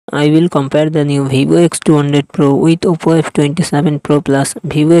I will compare the new Vivo X200 Pro with Oppo F27 Pro Plus.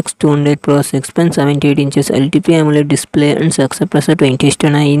 Vivo X200 Pro 6.78 inches LTP AMOLED display and success pressure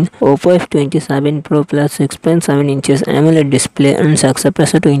 20:9. Oppo F27 Pro Plus 6.7 inches AMOLED display and success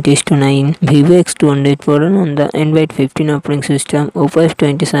pressure 20:9. Vivo X200 Pro run on the Android 15 operating system. Oppo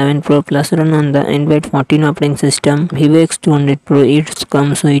F27 Pro Plus run on the Android 14 operating system. Vivo X200 Pro it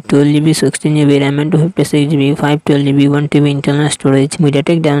comes with 12GB, 16GB RAM and 256GB, 512GB, 1TB internal storage.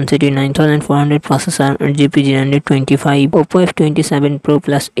 MediaTek Dimensity 9400 processor and GPG 125. Oppo F27 Pro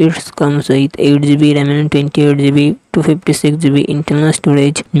Plus it comes with 8GB RAM and 28GB, 256GB internal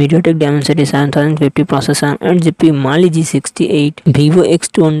storage. MediaTek Dimensity 7050 processor and GPU Mali G68. Vivo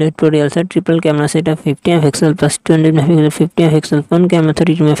X200 Pro real set triple camera setup 50MP plus 200MP, 50MP front camera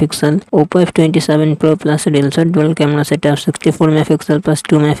 32MP. Oppo F27 Pro Plus real set dual camera setup 64MP plus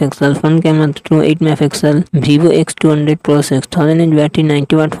 2MP front camera 8MP. Vivo X200 Pro 6000mAh battery,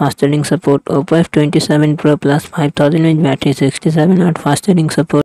 90W fast charging support. Oppo F27 Pro Plus 5000mAh battery, 67W fast charging support.